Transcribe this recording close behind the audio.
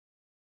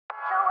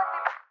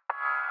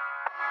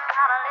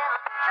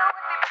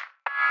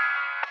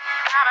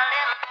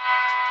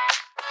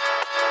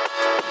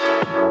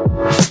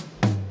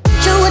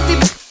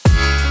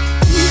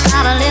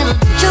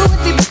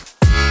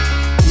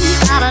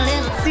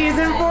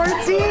Season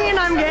 14,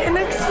 I'm getting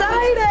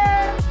excited.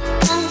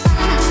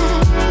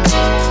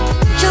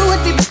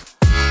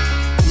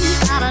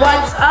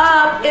 What's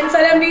up,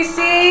 Inside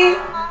MDC?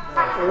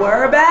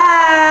 We're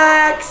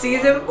back,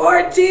 season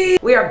 14.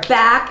 We are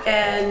back,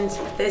 and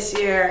this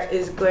year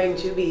is going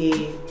to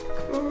be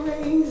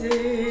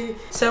crazy.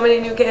 So many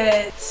new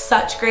kids,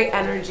 such great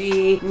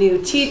energy,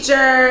 new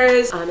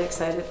teachers. I'm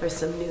excited for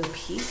some new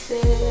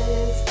pieces,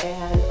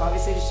 and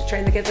obviously just to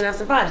train the kids and have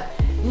some fun.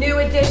 New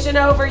addition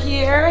over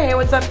here. Hey,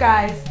 what's up,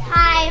 guys?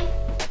 Hi.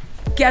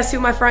 Guess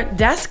who my front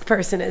desk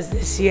person is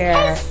this year?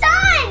 His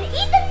son,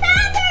 Ethan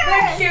Mather.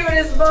 The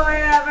cutest boy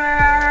ever.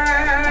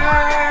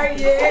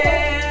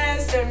 Yeah.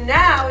 So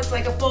now it's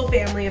like a full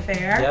family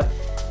affair. Yep.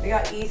 We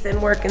got Ethan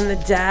working the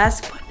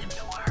desk, putting him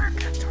to work.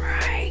 That's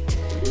right.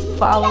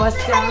 Follow us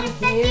down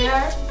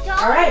here.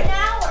 All right.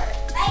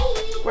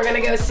 We're gonna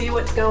go see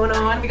what's going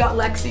on. We got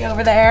Lexi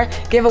over there.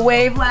 Give a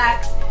wave,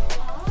 Lex.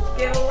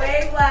 Give a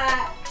wave,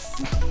 Lex.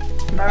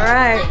 All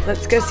right,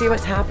 let's go see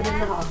what's happening in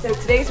the hall. So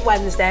today's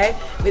Wednesday.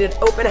 We did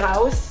open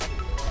house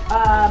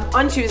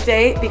on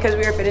Tuesday because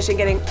we were finishing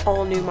getting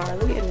all new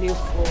Marley and new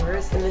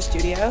floors in the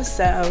studio.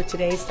 So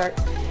today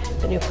starts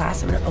the new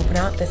class. I'm gonna open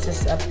out. This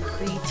is a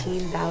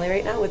pre-teen ballet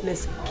right now with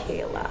Miss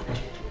Kayla.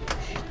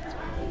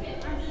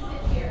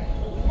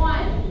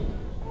 One,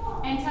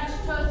 and touch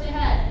toes to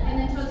head, and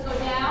then toes go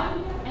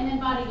down, and then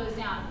body goes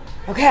down.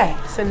 Okay,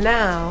 so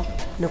now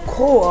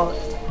Nicole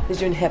is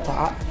doing hip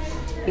hop.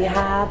 We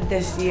have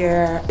this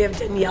year, we have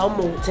Danielle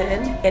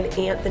Moulton and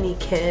Anthony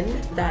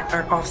Kinn that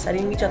are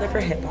offsetting each other for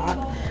hip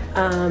hop.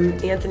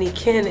 Anthony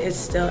Kinn is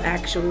still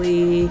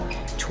actually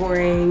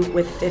touring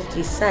with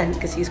 50 Cent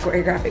because he's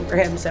choreographing for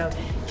him, so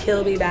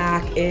he'll be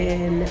back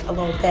in a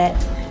little bit.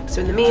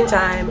 So in the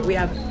meantime, we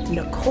have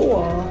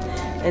Nicole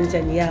and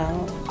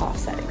Danielle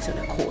offsetting. So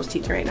Nicole's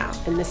teaching right now,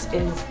 and this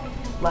is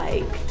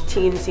like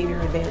teen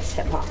senior advanced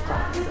hip hop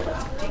class. So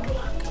let's go take a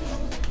look.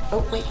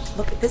 Oh wait,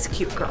 look at this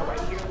cute girl right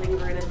here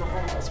lingering in the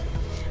halls.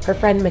 Her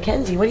friend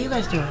Mackenzie. What are you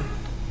guys doing?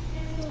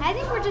 I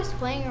think we're just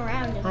playing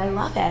around. I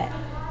love it.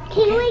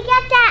 Can we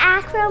get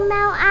that acro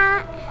mount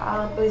at?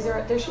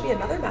 There should be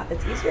another mat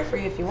that's easier for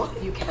you if you want.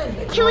 You can.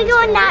 Can we go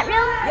in that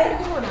room? Yeah, you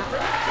can go in that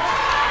room. All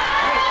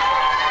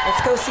right.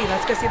 Let's go see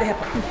the hip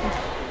hop.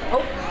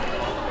 Oh.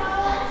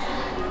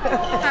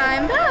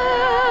 I'm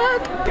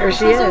back. There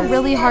she is. is. It's a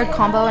really hard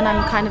combo, and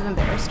I'm kind of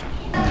embarrassed.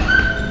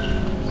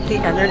 The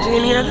energy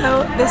in here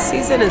though, this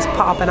season is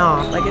popping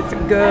off. Like it's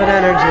good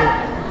energy.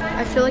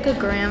 I feel like a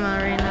grandma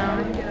right now.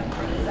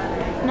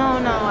 No,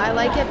 I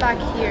like it back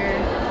here.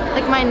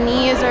 Like my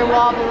knees are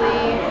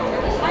wobbly.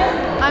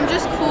 I'm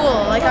just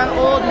cool. Like I'm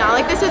old now.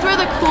 Like this is where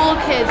the cool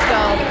kids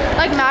go.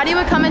 Like Maddie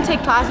would come and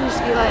take class and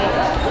just be like,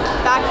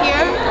 back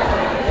here,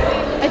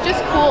 it's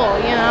just cool,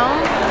 you know?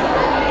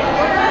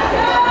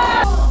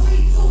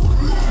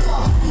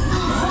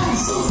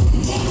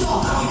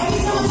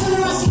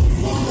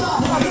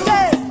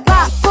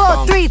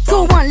 3,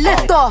 2, 1,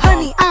 lift off.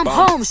 Honey, I'm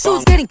home.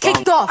 Shoes getting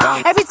kicked off.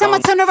 Every time I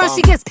turn around,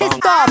 she gets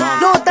pissed off.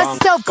 Lord, that's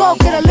yourself. Go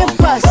get a lip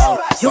brush.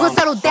 You gon'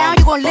 settle down,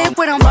 you gon' live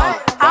with him. I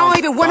don't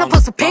even wanna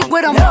post a pic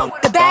with him.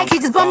 The bag he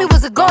just bought me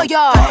was a go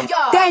yard.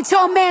 That ain't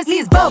your man's,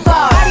 he's boba.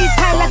 Body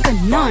tight like a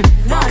nun.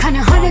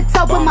 Kinda hunted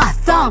up with my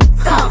thumb.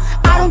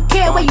 I don't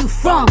care where you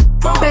from.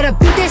 Better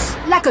beat this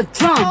shit like a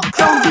drum.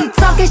 Don't be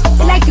talking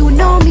shit like you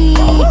know me.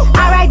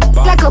 I ride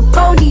like a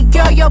pony.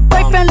 Girl, your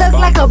boyfriend look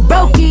like a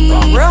brokey.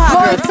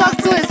 Go talk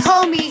to his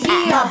homie.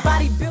 He a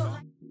body built.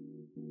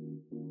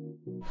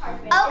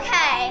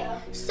 Okay,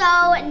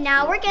 so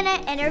now we're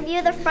gonna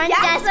interview the front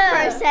desk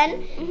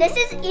person. This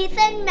is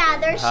Ethan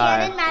Mather,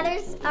 Shannon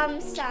Mather's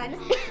son.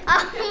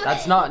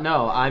 That's not,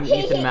 no, I'm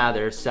Ethan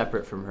Mather,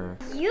 separate from her.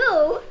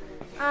 You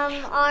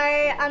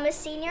are a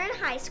senior in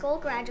high school,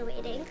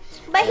 graduating.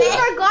 But he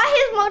forgot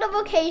his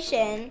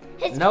multiplication.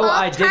 No,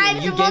 I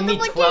didn't. You gave me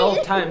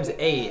 12 times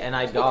 8 and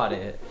I got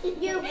it.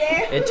 You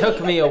barely. It took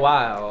me a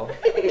while.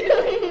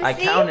 I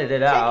counted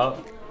it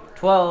out.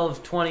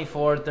 12,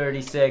 24,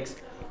 36,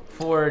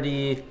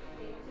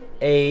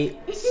 48,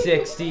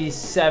 60,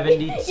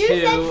 72, You said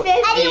 50. 80,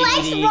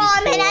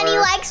 And he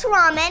likes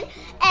ramen,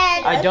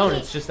 And I don't,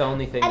 it's just the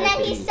only thing and I then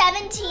can he's eat.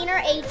 17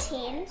 or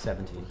 18.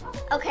 17.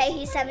 Okay,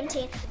 he's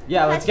 17.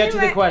 Yeah, let's get to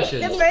the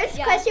questions. The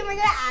first question we're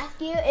gonna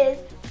ask you is,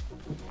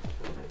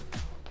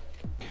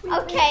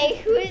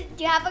 okay, do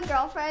you have a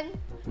girlfriend?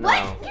 No.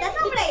 What? That's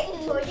not what I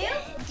told you.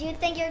 Do you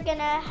think you're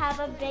gonna have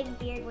a big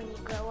beard when you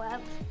grow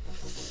up?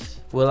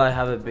 Will I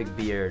have a big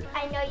beard?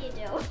 I know you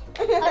do.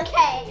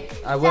 Okay.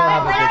 I will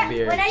have a big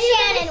beard.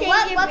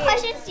 Shannon, what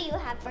questions do you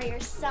have for your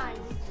son?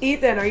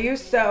 Ethan, are you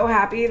so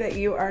happy that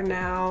you are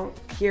now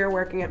here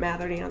working at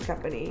Mather Dance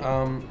Company?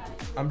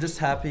 I'm just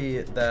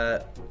happy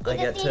that I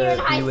get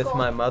to be with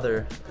my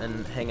mother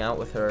and hang out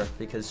with her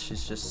because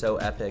she's just so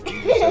epic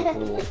and just so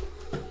cool.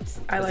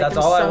 I like that's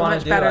him all I so want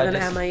much to do. better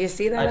than Emma. You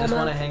see that, I just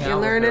Emma? want to hang You're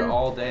out learning. with her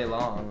all day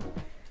long.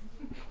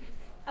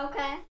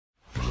 Okay.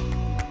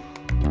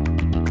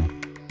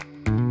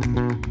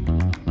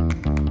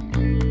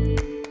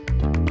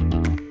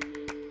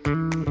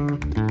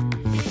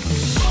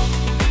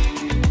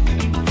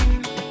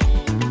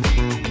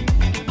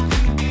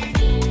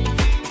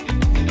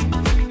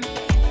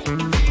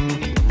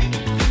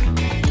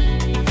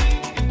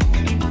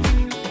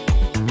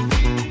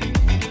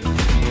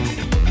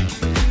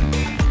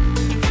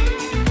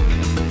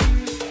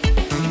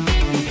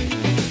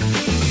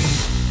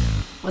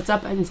 What's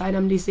up inside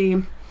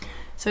MDC?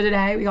 So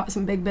today we got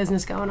some big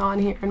business going on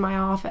here in my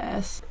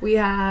office. We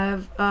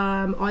have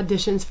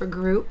auditions for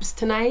groups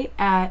tonight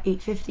at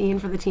 8:15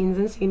 for the teens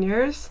and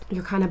seniors.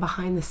 You're kind of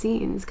behind the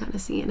scenes, kind of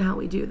seeing how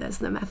we do this,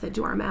 the method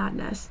to our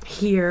madness.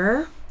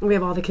 Here we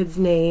have all the kids'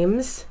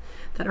 names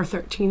that are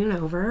 13 and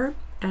over,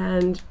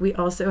 and we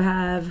also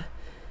have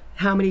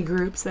how many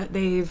groups that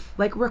they've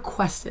like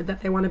requested that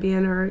they want to be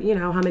in, or you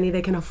know, how many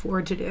they can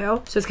afford to do.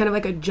 So it's kind of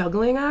like a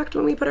juggling act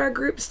when we put our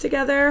groups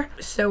together.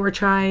 So we're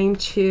trying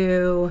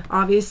to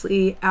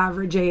obviously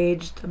average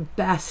age the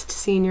best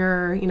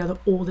senior, you know, the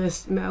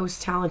oldest,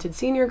 most talented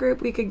senior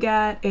group we could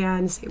get,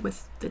 and say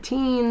with the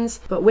teens.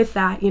 But with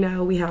that, you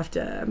know, we have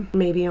to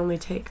maybe only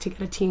take, to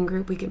get a teen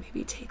group, we can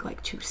maybe take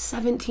like 2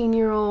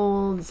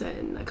 17-year-olds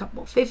and a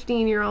couple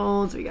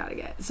 15-year-olds. We've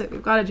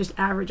got to just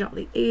average all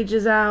the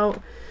ages out.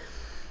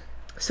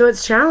 So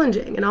it's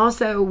challenging. And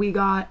also we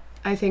got,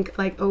 I think,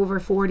 like over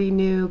 40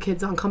 new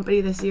kids on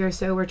company this year.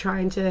 So we're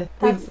trying to,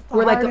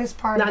 we're like the hardest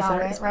part about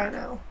it right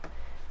now.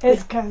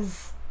 Is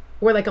because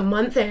we're like a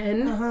month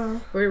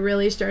in. We're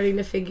really starting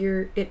to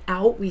figure it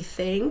out, we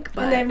think.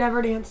 But and they've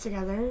never danced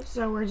together.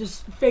 So we're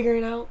just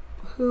figuring out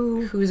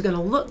who's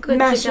gonna look good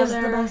meshes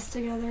together. The best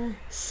together.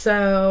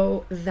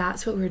 So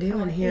that's what we're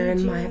doing here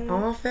in my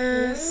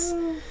office.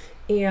 Yeah.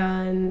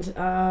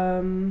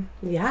 And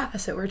yeah,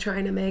 so we're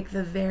trying to make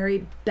the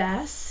very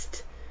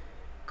best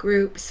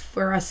groups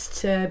for us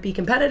to be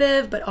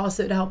competitive, but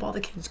also to help all the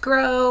kids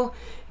grow,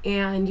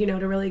 and you know,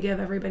 to really give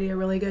everybody a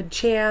really good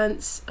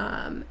chance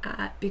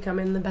at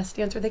becoming the best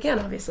dancer they can,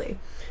 obviously.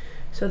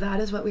 So that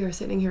is what we were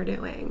sitting here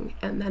doing,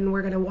 and then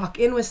we're gonna walk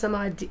in with some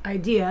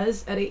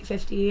ideas at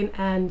 8:15,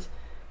 and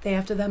they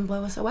have to then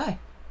blow us away.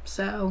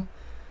 So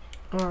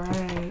all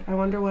right, I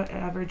wonder what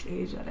average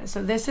age that is.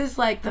 So this is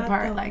like the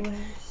part, like,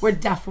 we're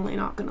definitely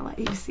not gonna let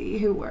you see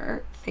who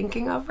we're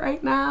thinking of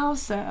right now.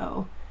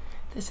 So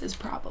this is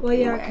probably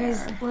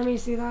because let me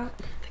see that.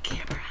 The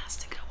camera has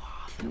to go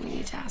off, and we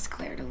need to ask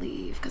Claire to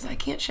leave because I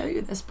can't show you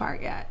this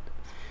part yet.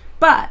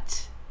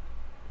 But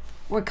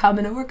we're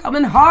coming, and we're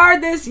coming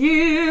hard this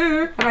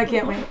year, and I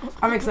can't wait.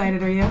 I'm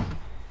excited. Are you?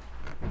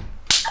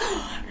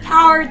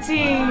 Power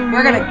team.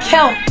 We're gonna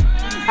kill it.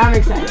 I'm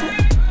excited.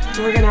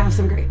 We're gonna have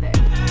some great days.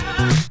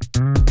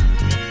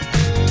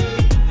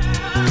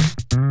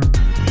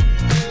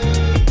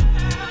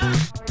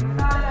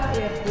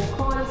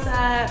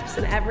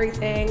 And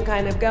everything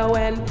kind of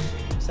going,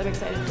 so I'm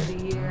excited for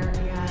the year,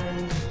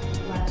 and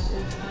let's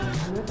just have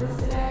fun with this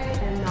today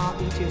and not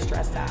be too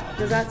stressed out.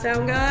 Does that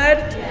sound good?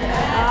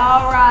 Yeah.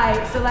 All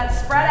right, so let's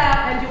spread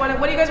out. And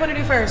what do you guys want to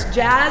do first,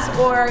 jazz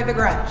or the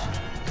grunge?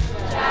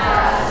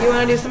 Jazz. You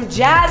want to do some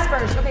jazz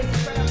first? Okay, so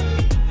spread out.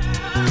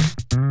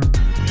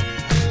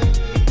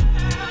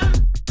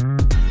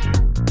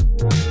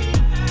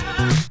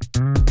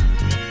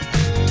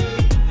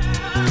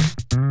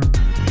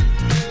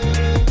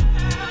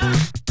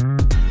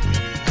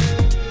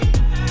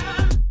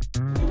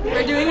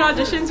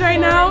 Auditions right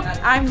now.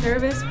 I'm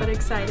nervous but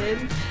excited.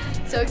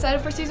 So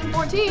excited for season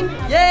 14.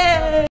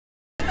 Yay!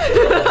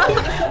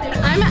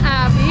 I'm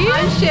Abby.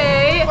 I'm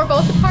Shay. We're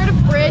both a part of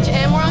Bridge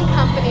and we're on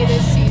company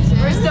this season.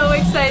 We're so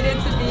excited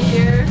to be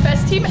here.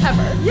 Best team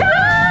ever. Yay!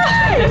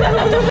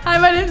 Hi,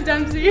 my name's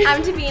Dempsey.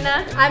 I'm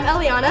Davina. I'm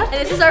Eliana. And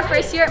this is our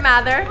first year at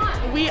Mather.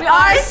 We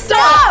are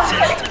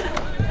stuffed!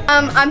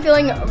 I'm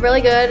feeling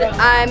really good.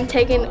 I'm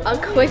taking a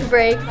quick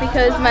break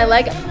because my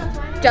leg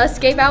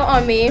just gave out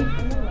on me.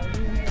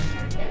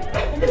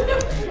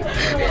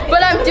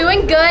 But I'm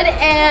doing good,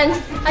 and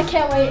I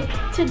can't wait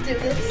to do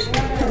this.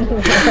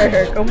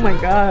 Oh my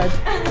god.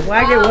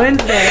 Wagon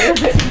Wednesday.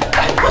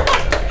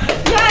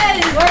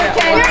 Yes!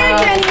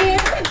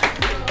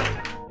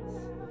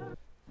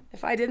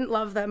 If I didn't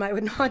love them, I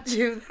would not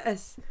do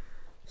this.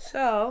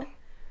 So,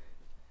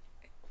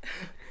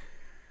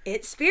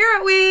 it's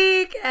Spirit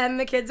Week, and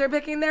the kids are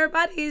picking their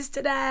buddies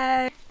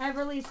today.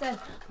 Everly said,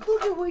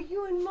 look at what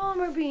you and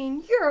Mom are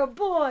being. You're a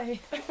boy.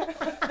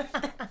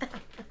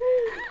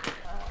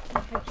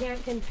 I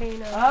can't contain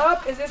her.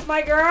 Oh, is this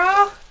my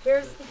girl?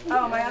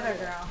 Oh, my other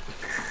girl.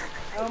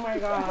 Oh my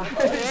god.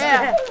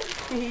 Yeah.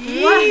 I'm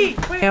being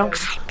Ariel.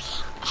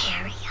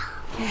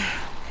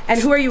 And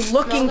who are you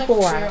looking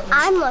for?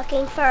 I'm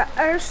looking for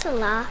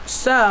Ursula.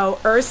 So,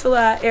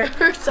 Ursula,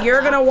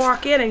 you're gonna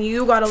walk in and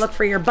you gotta look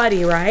for your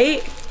buddy,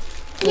 right?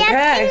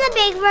 Yep, in the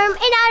big room, and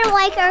I don't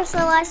like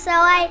Ursula, so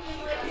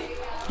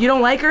You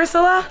don't like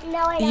Ursula? No,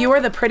 I don't. You are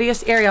the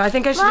prettiest Ariel. I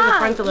think I should do the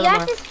front a little more. You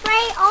have to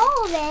spray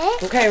all of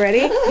it. Okay,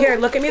 ready? Here,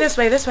 look at me this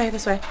way, this way,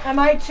 this way. Am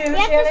I too, You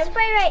have to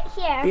spray right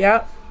here.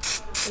 Yep.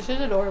 This is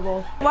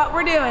adorable. What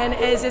we're doing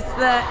is it's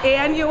the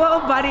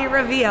annual buddy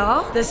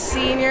reveal. The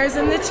seniors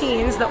and the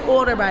teens, the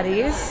older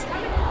buddies,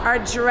 are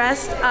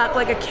dressed up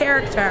like a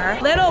character.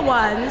 Little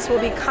ones will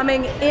be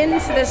coming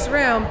into this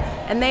room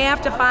and they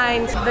have to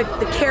find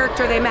the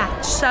character they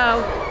match.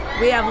 So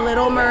we have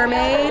Little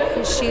Mermaid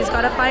and she's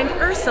got to find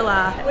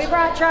Ursula. We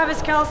brought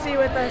Travis Kelce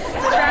with us.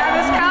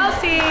 Travis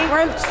Kelce.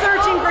 We're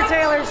searching for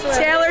Taylor Swift.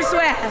 Taylor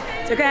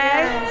Swift,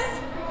 okay? Yes.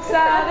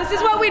 this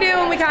is what we do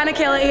and we kind of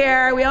kill it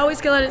here. We always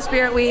kill it at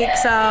Spirit Week,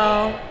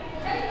 so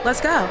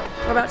let's go.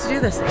 We're about to do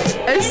this.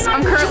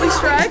 I'm currently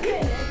Shrek.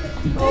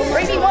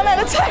 Rate me 1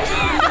 out of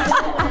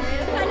 10.